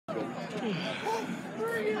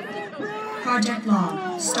Project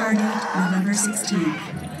Log, stardate November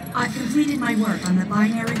 16th. I've completed my work on the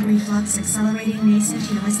binary reflux accelerating nascent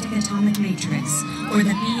heuristic atomic matrix, or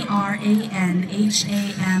the BRANHAM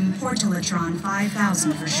Portalatron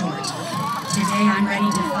 5000 for short. Today I'm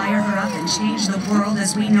ready to fire her up and change the world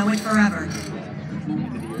as we know it forever.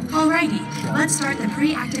 Alrighty, let's start the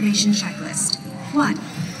pre-activation checklist. 1.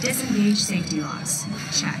 Disengage safety locks.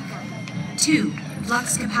 Check. 2.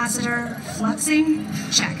 Flux capacitor fluxing.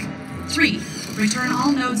 Check. 3. Return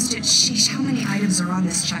all nodes to... Sheesh, how many items are on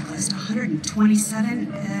this checklist?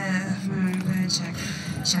 127?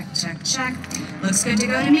 Check. Looks good to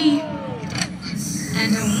go to me.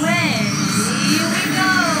 And away we go!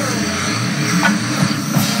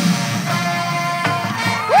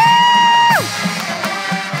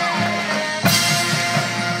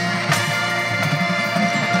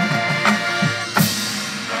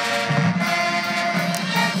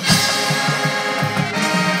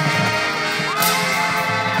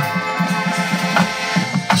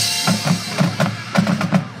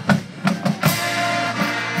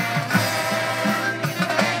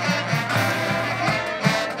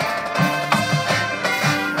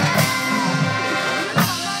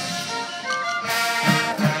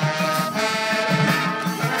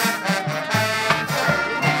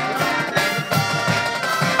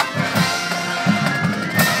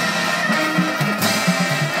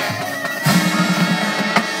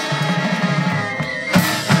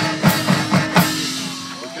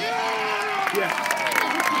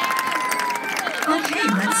 Okay,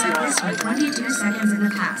 let's set this for 22 seconds in the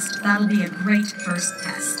past. That'll be a great first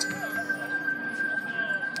test.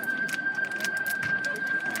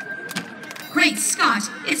 Great Scott!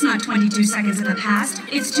 It's not 22 seconds in the past.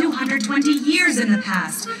 It's 220 years in the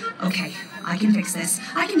past. Okay, I can fix this.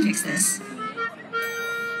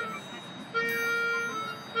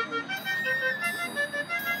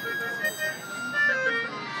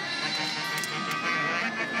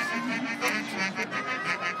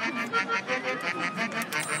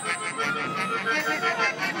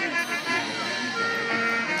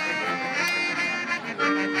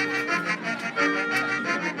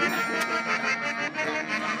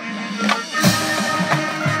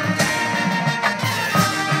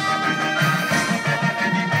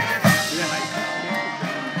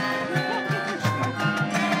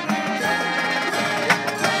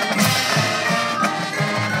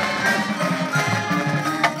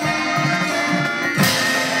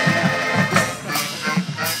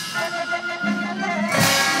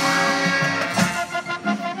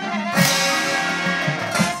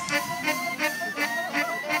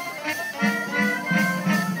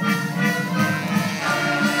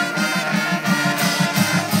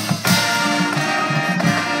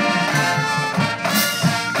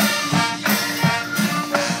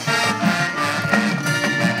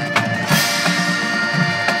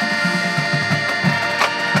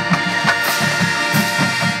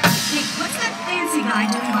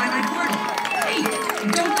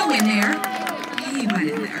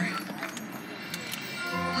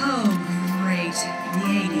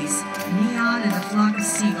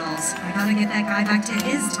 I gotta get that guy back to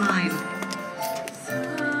his time.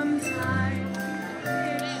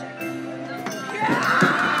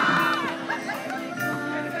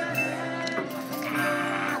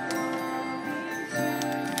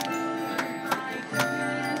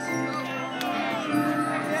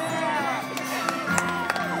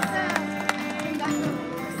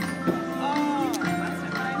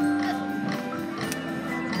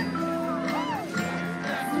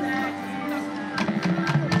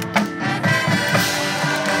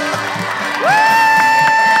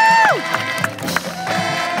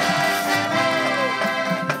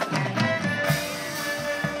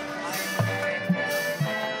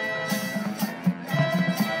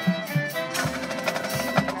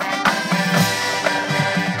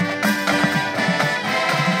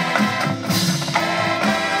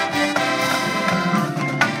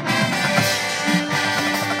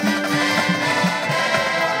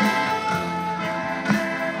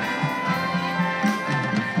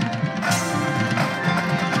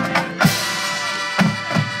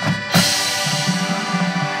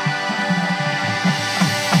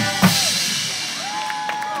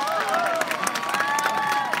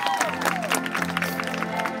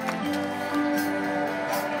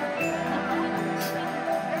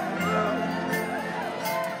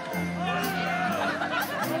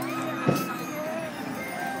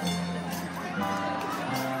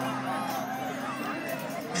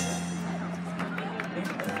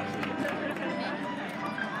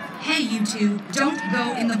 Hey, you two, don't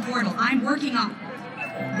go in the portal. I'm working on...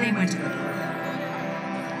 They went to the portal.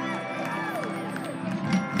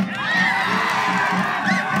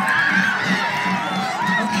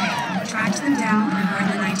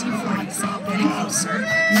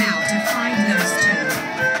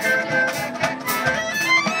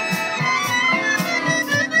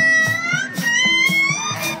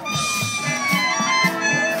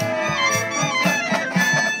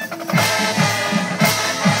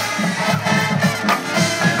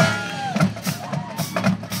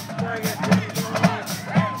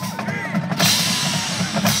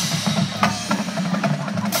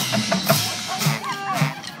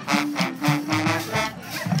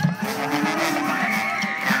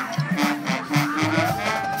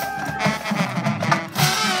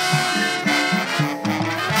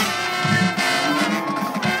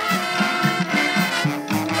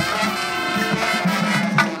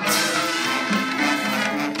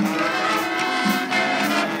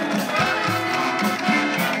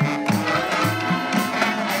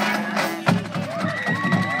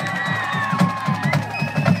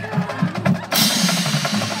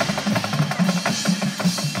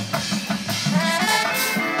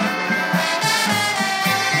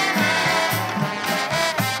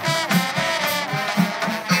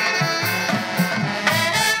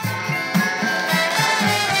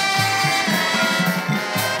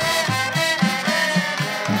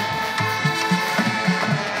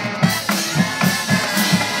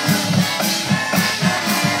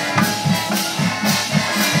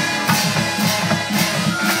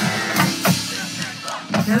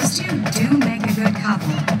 These two do make a good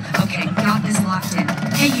couple. Okay, got this locked in.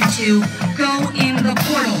 Hey, you two, go in the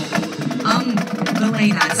portal.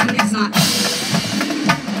 Belay that. Something's not...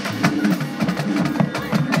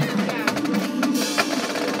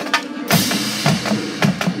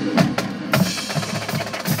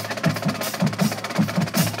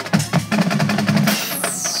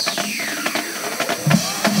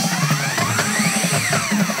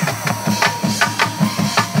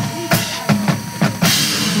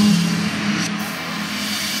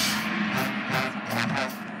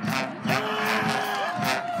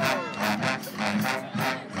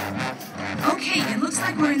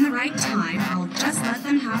 We're in the right time. I'll just let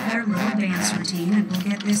them have their little dance routine and we'll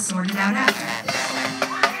get this sorted out after.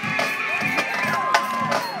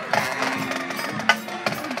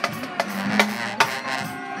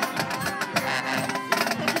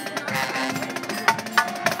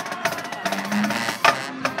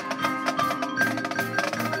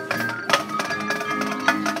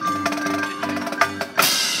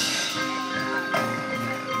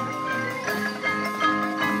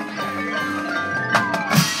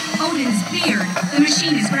 Beard. The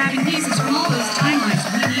machine is grabbing pieces from all those timelines.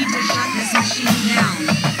 We need to shut this machine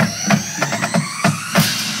down.